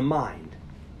 It's in the mind.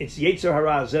 It's Yetzer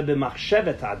hara zeh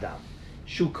b'machshevet adam,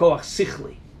 shu koach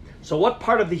sichli. So what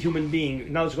part of the human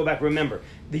being, now let's go back, remember,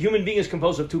 the human being is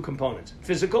composed of two components,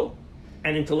 physical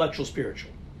and intellectual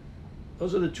spiritual.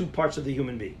 Those are the two parts of the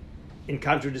human being, in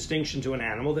contradistinction to an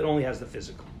animal that only has the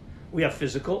physical. We have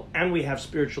physical and we have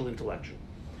spiritual intellectual.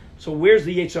 So where's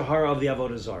the Yetzer hara of the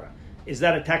Avodah Zarah? Is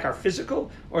that attack our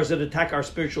physical or is it attack our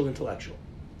spiritual intellectual?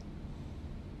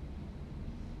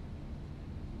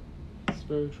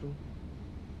 Spiritual.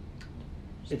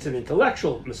 It's an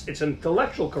intellectual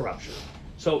corruption.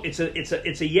 So it's a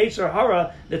Yetzer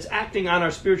hara that's acting on our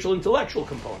spiritual intellectual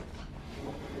component.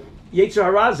 Yetzer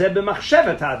hara zeh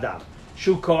b'machshevet ha'adam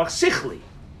shu koach sichli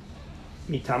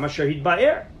mitam asher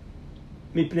hitba'er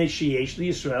mipnei sheyesh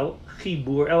liYisrael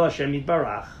chibur el Hashem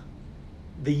yitbarach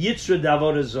v'yitzra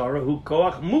d'avodah zarah hu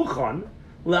koach muchon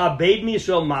le'abed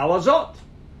miYisrael ma'alazot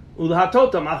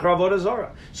u'lehatotam achar avodah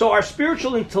zarah. So our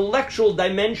spiritual intellectual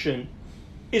dimension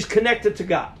is connected to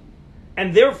God.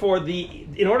 And therefore,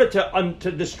 in order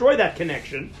to destroy that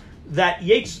connection, that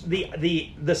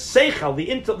the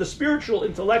seichel, the spiritual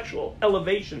intellectual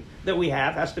elevation that we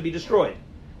have has to be destroyed.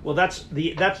 Well, that's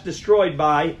destroyed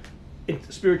by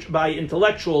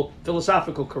intellectual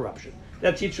philosophical corruption.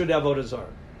 That's Yitzra de Avodah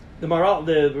Zarah. The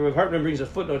Rav Hartman brings a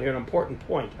footnote here, an important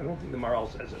point. I don't think the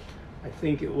Maharal says it. I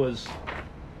think it was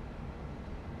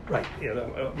right. Yeah,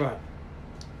 right.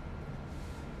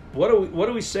 What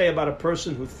do we say about a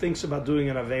person who thinks about doing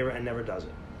an Aveira and never does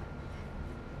it?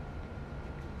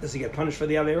 Does he get punished for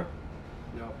the Aveira?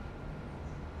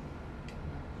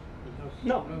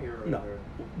 No.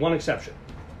 One exception.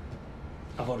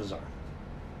 Avodah Zarah.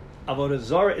 Avodah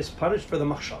Zarah is punished for the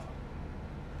machshava.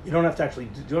 You don't have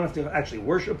to actually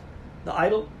worship the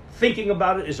idol. Thinking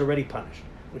about it is already punished.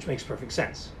 which makes perfect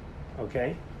sense.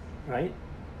 Okay, right?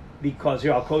 Because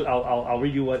here I'll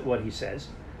read you what he says.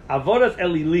 Avodat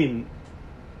Elilim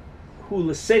hu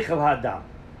l'seichel ha'adam.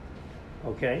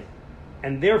 Okay,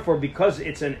 and therefore because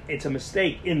it's a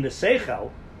mistake in the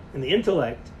seichel, in the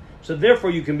intellect, so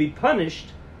therefore you can be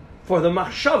punished for the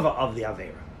machshava of the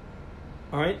avera.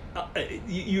 All right,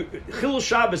 Chilul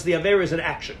Shabbos, the avera is an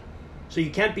action, so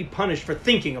you can't be punished for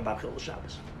thinking about Chilul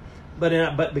Shabbos,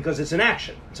 but because it's an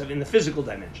action, it's in the physical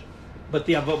dimension. But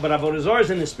Avodah Zarah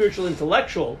is in the spiritual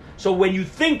intellectual. So when you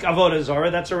think Avodah Zarah,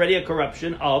 that's already a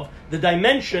corruption of the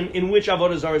dimension in which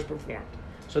Avodah Zarah is performed.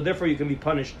 So therefore you can be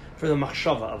punished for the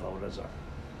machshava of Avodah Zarah.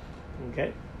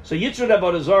 Okay? So Yitzhak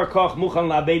Avodah Zarah koch muchan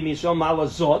la'abed miyisrael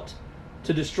malazot,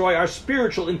 to destroy our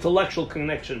spiritual intellectual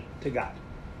connection to God.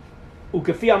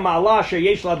 Ukefi ha'ma'ala asher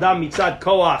yesh l'adam mitzad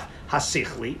koach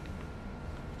hasichli.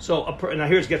 So now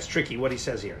here it gets tricky. What he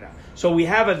says here now. So we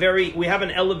have an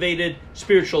elevated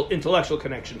spiritual intellectual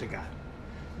connection to God.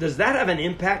 Does that have an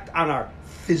impact on our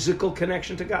physical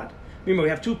connection to God? Remember, we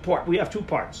have two parts. We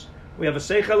have a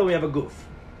seichel and we have a guf.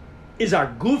 Is our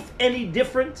guf any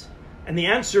different? And the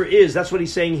answer is, that's what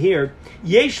he's saying here.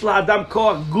 Yesh la'adam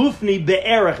koach gufni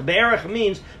be'erech. Be'erech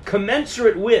means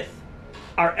commensurate with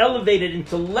our elevated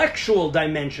intellectual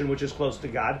dimension, which is close to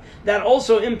God. That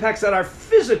also impacts on our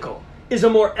physical. Is a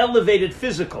more elevated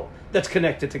physical that's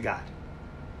connected to God.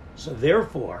 So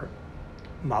therefore,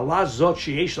 Malah zot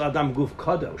sheyesh la'adam guf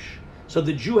kadosh. So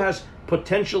the Jew has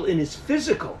potential in his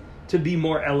physical to be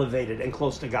more elevated and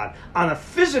close to God on a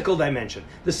physical dimension,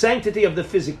 the sanctity of the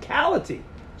physicality.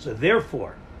 So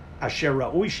therefore, asher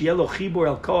ra'ui sheyelo chibur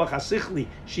el koach hasichli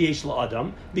sheyesh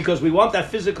la'adam, because we want that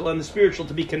physical and the spiritual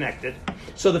to be connected.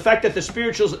 So the fact that the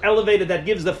spiritual is elevated, that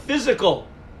gives the physical.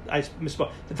 I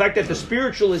misspoke. The fact that the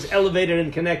spiritual is elevated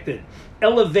and connected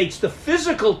elevates the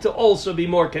physical to also be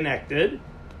more connected.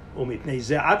 So now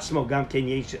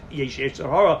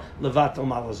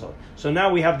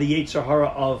we have the Yetzer Hara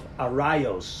of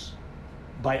Arayos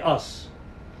by us,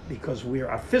 because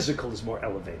our physical is more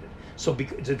elevated. So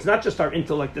it's not just our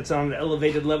intellect that's on an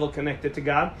elevated level connected to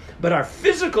God, but our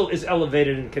physical is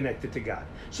elevated and connected to God.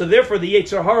 So therefore the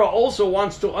Yetzer Hara also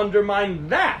wants to undermine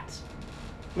that.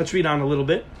 Let's read on a little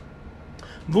bit.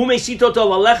 Because the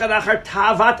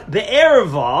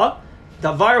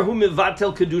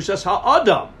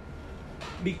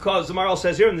Maharal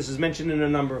says here, and this is mentioned in a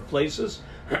number of places,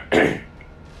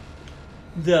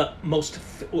 the most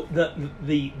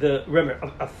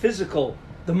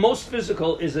most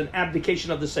physical is an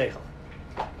abdication of the seichel.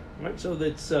 Right, so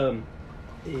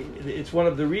it's one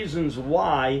of the reasons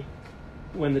why,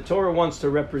 when the Torah wants to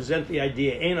represent the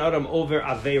idea, ein adam over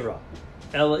avera.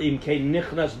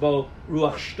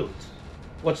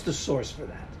 What's the source for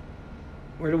that?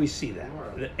 Where do we see that?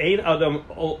 Ein adam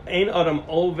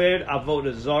over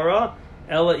avodah zara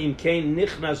ela im kein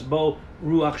nichnas bo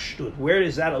ruach shtut. Where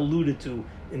is that alluded to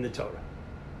in the Torah?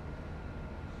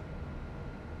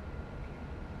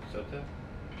 Sota?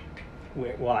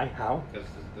 Where? Why? How? Because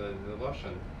the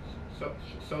lashon.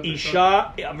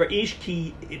 Isha, ish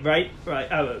ki, right.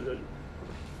 No,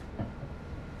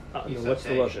 what's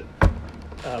the lashon?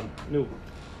 No.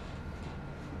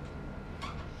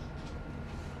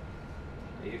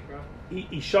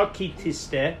 Isha ki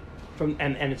tiste,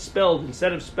 and it's spelled,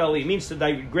 instead of spelling, it means to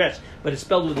digress, but it's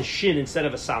spelled with a shin instead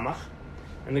of a samach.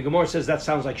 And the Gemara says that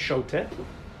sounds like shote,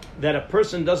 that a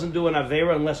person doesn't do an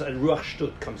avera unless a ruach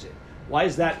shtut comes in. Why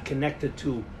is that connected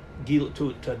to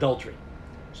adultery?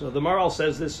 So the Maharal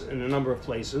says this in a number of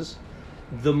places.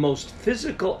 The most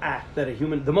physical act that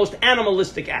the most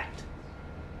animalistic act,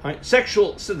 right?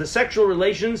 So the sexual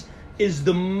relations is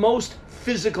the most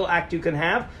physical act you can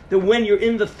have. That when you're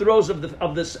in the throes of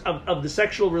the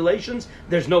sexual relations,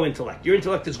 there's no intellect. Your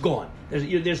intellect is gone.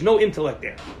 There's no intellect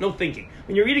there, no thinking.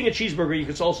 When you're eating a cheeseburger, you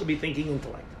could also be thinking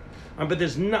intellect, but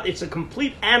it's a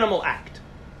complete animal act,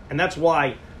 and that's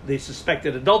why the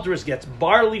suspected adulteress gets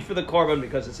barley for the korban,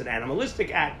 because it's an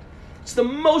animalistic act. It's the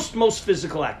most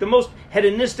physical act, the most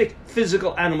hedonistic,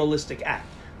 physical, animalistic act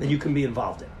that you can be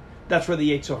involved in. That's where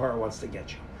the Yetzer Hara wants to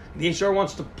get you. The Yetzer Hara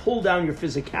wants to pull down your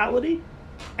physicality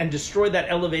and destroy that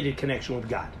elevated connection with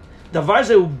God. Davar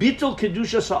zeh bitul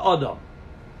kedushas ha'adam.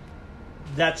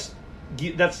 That's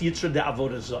Yitzra de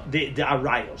avodah de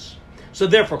arayos. So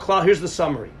therefore, Klal, here's the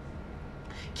summary.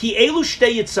 Ki elu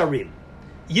shtei yitzarim,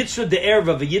 Yitzra de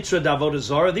erva v'Yitzra de avodah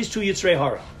zara. These two Yitzrei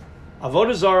Hara,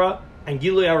 avodah zara and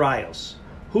Gilui Arayos.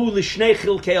 Hu lishnei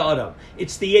chilkei adam.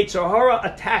 It's the Yetzer Hara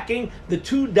attacking the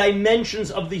two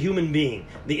dimensions of the human being: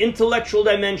 the intellectual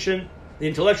dimension, the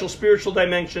intellectual spiritual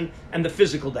dimension, and the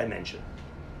physical dimension.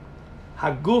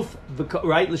 Haguf,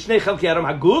 right? Lishnei chilkei adam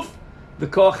haguf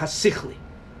v'koach hasichli.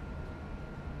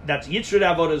 that's Yitzhak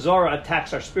Avodah Zarah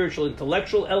attacks our spiritual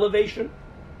intellectual elevation,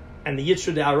 and the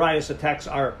Yitzhak Arayos attacks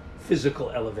our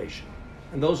physical elevation.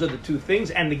 And those are the two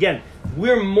things. And again,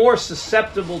 we're more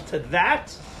susceptible to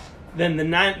that than the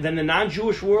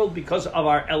non-Jewish world because of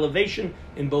our elevation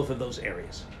in both of those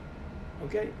areas.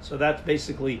 Okay, so that's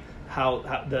basically how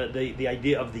the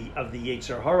idea of the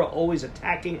Yetzer Hara always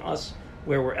attacking us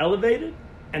where we're elevated,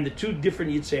 and the two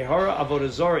different Yetzer Hara. Avodah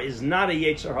Zarah is not a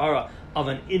Yetzer Hara of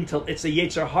an intellect; it's a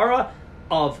Yetzer Hara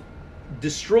of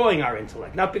destroying our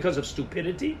intellect, not because of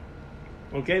stupidity,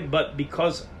 okay, but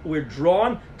because we're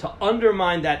drawn to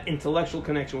undermine that intellectual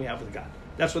connection we have with God.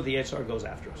 That's what the Yetzer Hara goes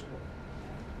after us.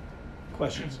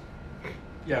 Questions?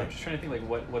 Yeah, I'm just trying to think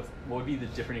like what would be the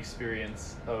different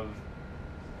experience of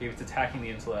if it's attacking the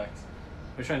intellect.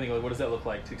 I'm trying to think like what does that look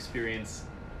like to experience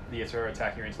the Yetzer Hara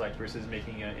attacking your intellect versus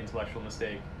making an intellectual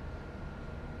mistake.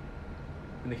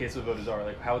 In the case of Avodah Zarah,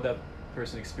 like how would that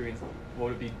person experience? What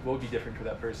would be different for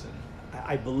that person?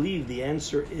 I believe the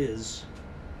answer is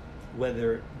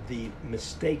whether the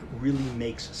mistake really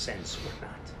makes sense or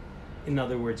not. In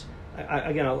other words,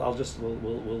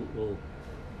 we'll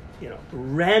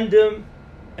random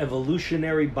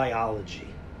evolutionary biology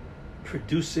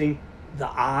producing the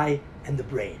eye and the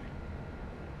brain.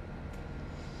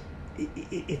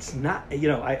 It's not,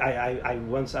 I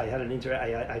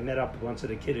met up once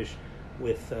at a Kiddush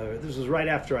with, this was right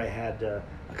after I had a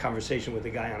conversation with a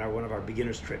guy on one of our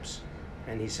beginners trips.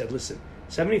 And he said, listen,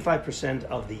 75%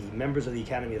 of the members of the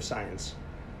Academy of Science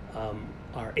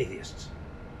are atheists.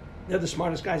 They're the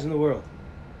smartest guys in the world.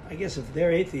 I guess if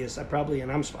they're atheists,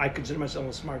 I consider myself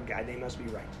a smart guy, they must be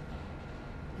right.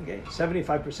 Okay,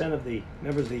 75% of the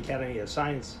members of the Academy of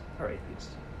Science are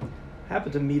atheists.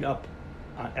 Happened to meet up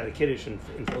at a Kiddush in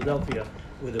Philadelphia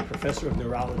with a professor of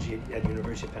neurology at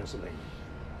University of Pennsylvania.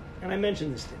 And I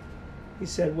mentioned this to him. He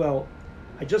said, well,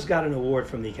 I just got an award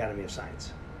from the Academy of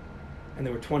Science. And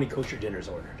there were 20 kosher dinners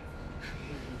ordered.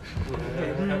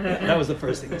 Okay? That was the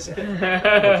first thing he said.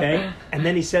 Okay? And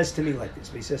then he says to me like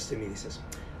this. He says,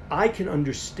 I can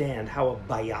understand how a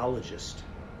biologist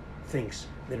thinks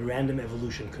that random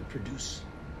evolution could produce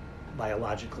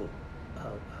biological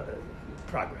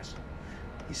progress.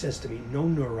 He says to me, no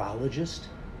neurologist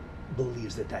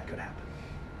believes that could happen.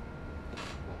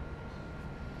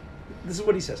 This is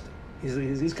what he says to me.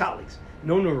 His colleagues.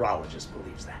 No neurologist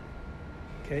believes that.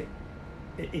 Okay?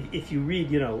 If you read,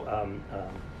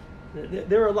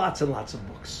 there are lots and lots of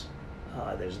books.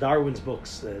 There's Darwin's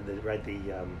books.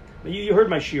 You heard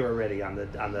my shiur already on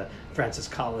the Francis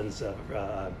Collins,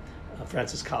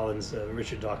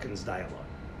 Richard Dawkins dialogue.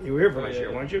 You were here for my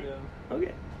shiur, weren't you? Yeah.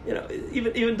 Okay.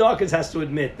 Even Dawkins has to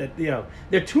admit that there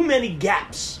are too many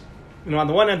gaps. On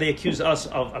the one hand, they accuse us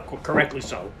of correctly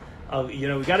so. We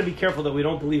got to be careful that we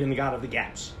don't believe in the God of the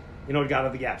gaps. You know what God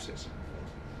of the gaps is?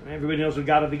 Everybody knows what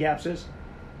God of the gaps is.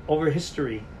 Over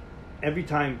history, every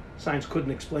time science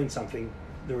couldn't explain something,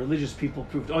 the religious people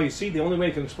proved, you see, the only way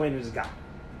you can explain it is God.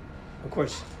 Of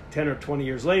course, 10 or 20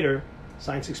 years later,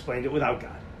 science explained it without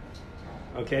God.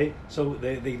 Okay? So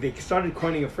they started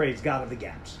coining a phrase, God of the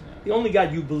gaps. Yeah. The only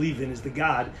God you believe in is the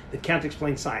God that can't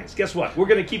explain science. Guess what? We're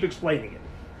going to keep explaining it.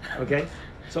 Okay?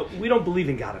 So we don't believe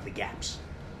in God of the gaps.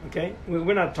 Okay?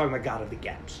 We're not talking about God of the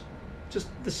gaps. Just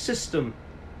the system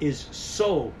is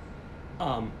so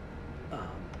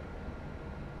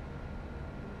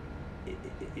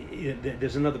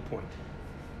there's another point.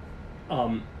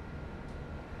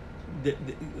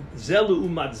 Zelu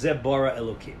umat ze bara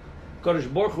Elokim.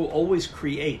 Kadosh Baruch Hu always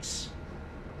creates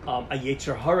a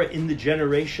Yetzer Hara in the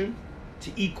generation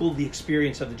to equal the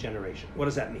experience of the generation. What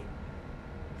does that mean?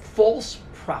 False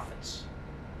prophets.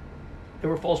 There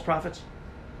were false prophets?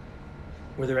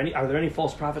 Are there any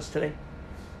false prophets today?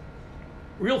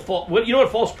 You know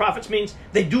what false prophets means?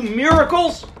 They do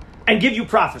miracles and give you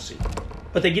prophecy,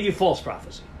 but they give you false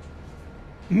prophecy.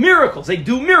 Miracles, they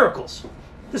do miracles.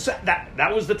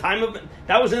 That was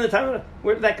in the time of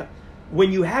where did that come?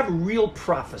 When you have real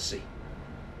prophecy,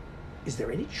 is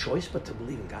there any choice but to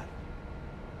believe in God?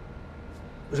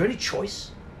 Was there any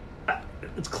choice?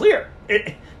 It's clear.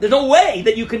 There's no way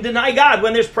that you can deny God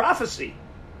when there's prophecy,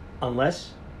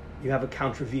 unless you have a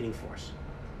countervening force.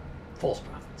 False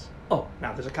prophets.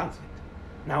 Now there's a conflict.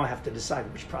 Now I have to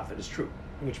decide which prophet is true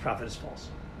and which prophet is false.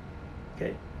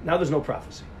 Okay? Now there's no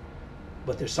prophecy.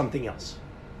 But there's something else.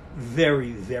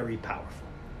 Very, very powerful.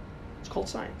 It's called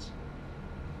science.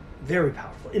 Very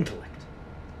powerful. Intellect.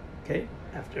 Okay?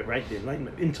 The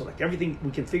enlightenment, intellect. Everything,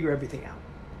 we can figure everything out.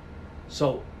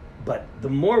 So, but the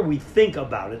more we think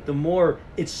about it, the more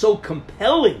it's so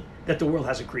compelling that the world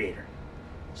has a creator.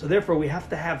 So therefore we have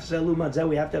to have Zelu Madzeh,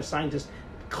 we have to have scientists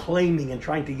claiming and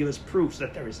trying to give us proofs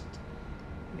that there isn't.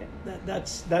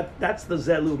 That's the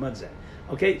zelu madzeh.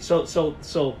 Okay, so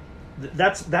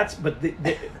that's but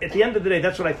at the end of the day,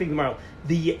 that's what I think.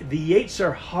 The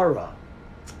Yetzer Hara.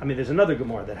 I mean, there's another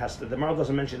Gemara that has to. The Gemara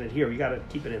doesn't mention it here. You got to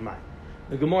keep it in mind.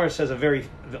 The Gemara says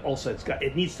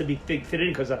it needs to be fit in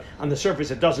because on the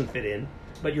surface it doesn't fit in,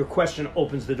 but your question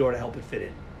opens the door to help it fit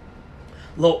in.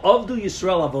 Lo avdu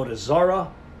Yisrael avodah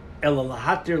zara, ela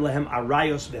lahatir lehem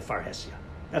arayos befarhesia.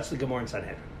 That's the Gemara in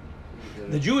Sanhedrin.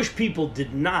 The Jewish people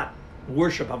did not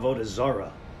worship avodah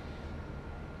zara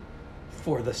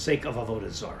for the sake of avodah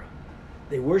zara.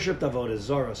 They worshipped avodah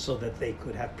zara so that they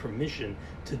could have permission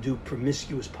to do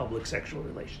promiscuous public sexual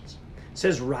relations.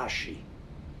 Says Rashi.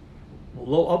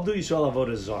 Lo avdu Yisrael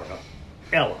avodah zara,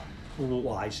 ela.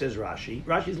 Why, says Rashi?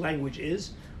 Rashi's language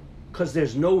is because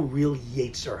there's no real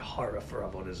Yetzer Hara for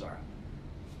avodah zara.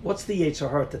 What's the Yetzer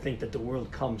Hara to think that the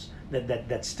world comes,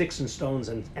 that sticks and stones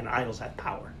and idols have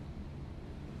power?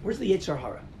 Where's the Yetzer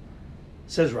Hara?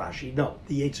 Says Rashi, no,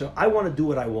 the Yetzer, I want to do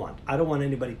what I want. I don't want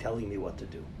anybody telling me what to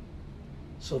do.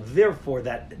 So therefore,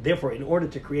 in order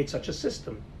to create such a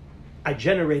system, I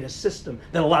generate a system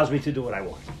that allows me to do what I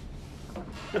want.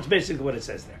 That's basically what it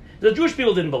says there. The Jewish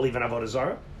people didn't believe in avodah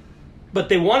zara, but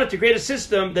they wanted to create a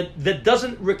system that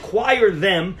doesn't require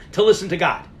them to listen to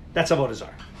God. That's avodah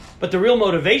zara. But the real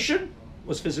motivation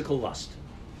was physical lust.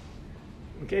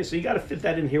 Okay, so you got to fit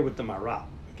that in here with the Maharal.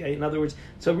 Okay, in other words,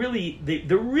 so really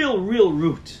the real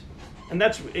root, and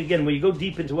that's again when you go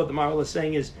deep into what the Maharal is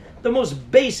saying is the most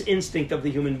base instinct of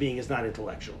the human being is not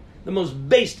intellectual. The most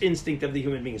base instinct of the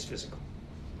human being is physical,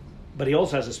 but he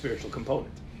also has a spiritual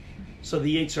component. So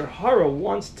the Yetzer Hara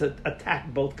wants to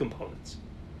attack both components.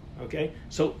 Okay,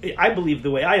 so I believe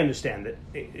the way I understand it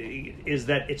is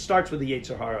that it starts with the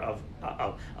Yetzer Hara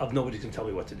of nobody can tell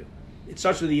me what to do. It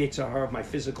starts with the Yetzer Hara of my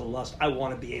physical lust. I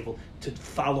want to be able to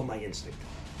follow my instinct.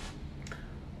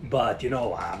 But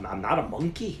I'm not a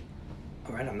monkey.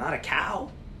 All right, I'm not a cow.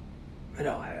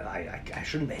 I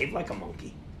shouldn't behave like a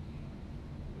monkey.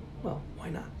 Well, why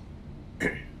not?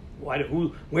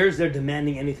 Where's there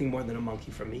demanding anything more than a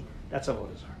monkey from me? That's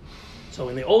avodah zara. So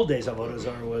in the old days, avodah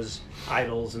zara was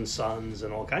idols and suns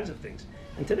and all kinds of things.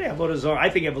 And today, avodah zara, I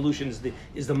think evolution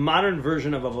is the modern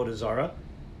version of avodah zara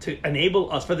to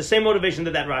enable us for the same motivation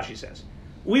that Rashi says.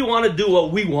 We want to do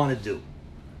what we want to do.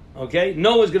 Okay,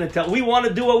 Noah's going to tell we want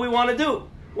to do what we want to do.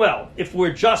 Well, if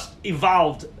we're just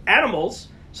evolved animals,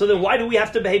 so then why do we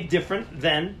have to behave different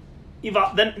than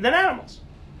animals?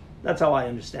 That's how I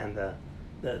understand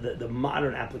the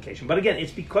modern application. But again,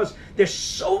 it's because there's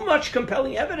so much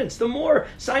compelling evidence. The more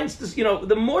science,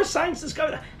 the more science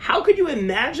discovers. How could you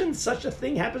imagine such a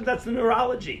thing happens? That's the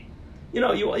neurology. You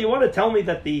want to tell me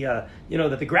that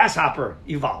the grasshopper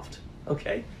evolved,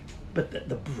 okay? But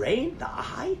the brain, the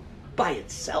eye, by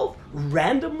itself,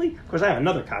 randomly. Of course, I have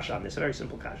another kasha on this, a very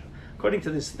simple kasha. According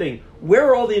to this thing, where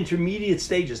are all the intermediate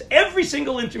stages? Every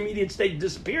single intermediate stage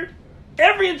disappeared.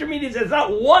 Every intermediate stage, there's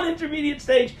not one intermediate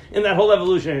stage in that whole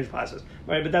evolutionary process,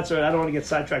 right? But that's all right. I don't want to get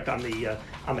sidetracked on the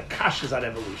kashas on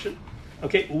evolution.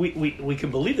 Okay, we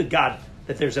can believe that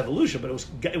there's evolution, but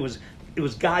it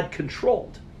was God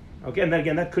controlled. Okay, and then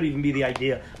again, that could even be the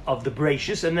idea of the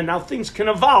Bereshis, and then now things can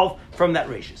evolve from that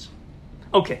Bereshis.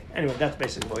 Okay, anyway, that's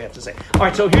basically what we have to say. All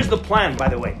right, so here's the plan, by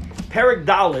the way. Perek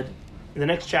Daled, in the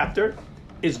next chapter,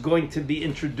 is going to be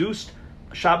introduced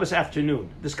Shabbos afternoon.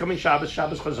 This coming Shabbos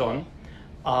Chazon.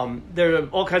 There are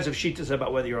all kinds of shittas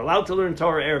about whether you're allowed to learn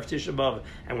Torah Erev Tisha B'Av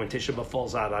and when Tisha B'Av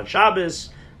falls out on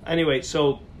Shabbos. Anyway,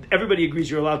 so everybody agrees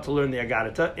you're allowed to learn the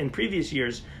Agadah. In previous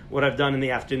years, what I've done in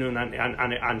the afternoon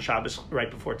on Shabbos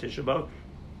right before Tisha B'Av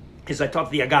is I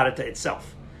taught the Agadah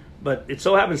itself. But it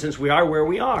so happens since we are where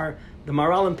we are, the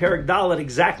Maharal in Perek Daled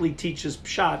exactly teaches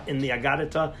Pshat in the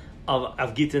Agadah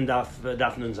of Gittin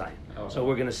Daf Nun Zayin. So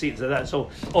we're going to see so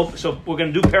we're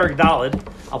going to do Perek Daled.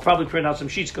 I'll probably print out some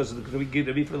sheets because it's going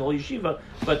to be for the whole yeshiva.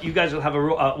 But you guys will have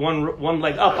one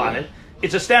leg up on it.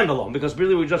 It's a standalone because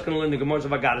really we're just going to learn the Gemaras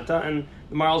of Agadah, and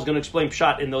the Maharal is going to explain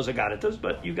Pshat in those Agadahs.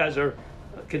 But you guys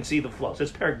can see the flow. So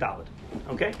it's Perek Daled.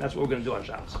 Okay, that's what we're going to do on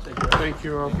Shabbos. Thank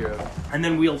you. And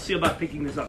then we'll see about picking this up.